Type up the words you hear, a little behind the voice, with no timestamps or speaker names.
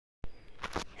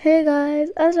Hey guys,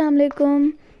 Assalamu alaikum.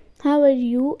 How are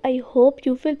you? I hope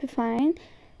you will be fine.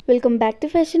 Welcome back to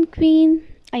Fashion Queen.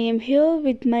 I am here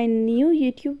with my new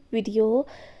YouTube video.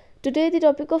 Today the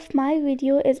topic of my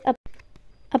video is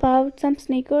about some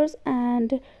sneakers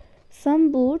and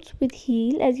some boots with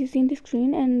heel, as you see in the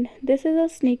screen. And this is a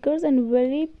sneakers and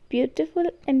very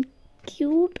beautiful and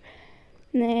cute,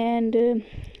 and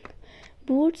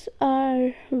boots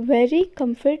are very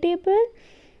comfortable,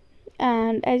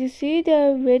 and as you see they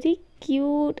are very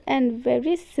cute and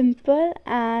very simple,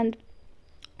 and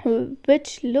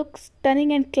which looks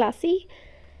stunning and classy,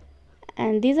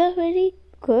 and these are very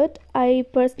good. I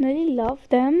personally love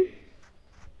them.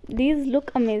 These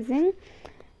look amazing.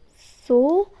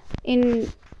 So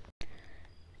in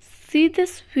see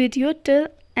this video till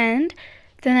end,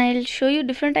 then I'll show you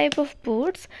different type of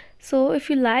boots. So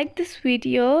if you like this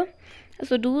video,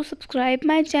 so do subscribe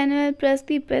my channel, press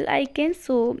the bell icon,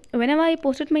 so whenever I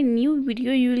posted my new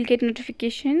video you will get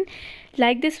notification.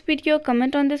 Like this video,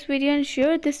 comment on this video, and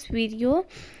share this video,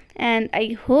 and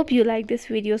I hope you like this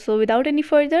video. So without any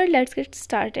further, let's get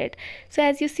started. So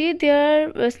as you see,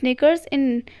 there are sneakers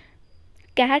in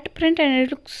cat print, and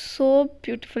it looks so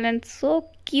beautiful and so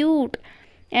cute.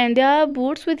 And there are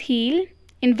boots with heel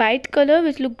in white color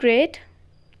which look great,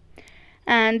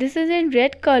 and this is in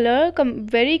red color,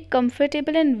 very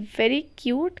comfortable and very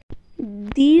cute.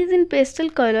 These in pastel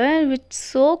color, and which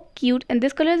so cute, and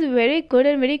this color is very good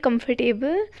and very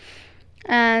comfortable,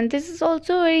 and this is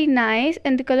also very nice,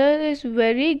 and the color is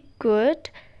very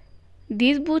good.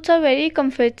 These boots are very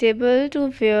comfortable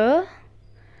to wear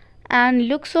and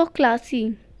look so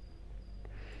classy,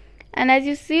 and as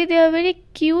you see they are very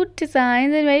cute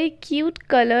designs and very cute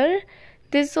color.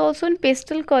 This is also in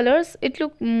pastel colors, it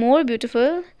look more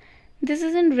beautiful. This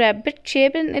is in rabbit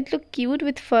shape and it look cute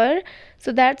with fur.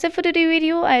 So that's it for today's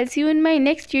video. I'll see you in my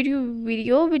next YouTube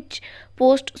video, which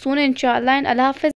post soon inshallah, and Allah Hafiz.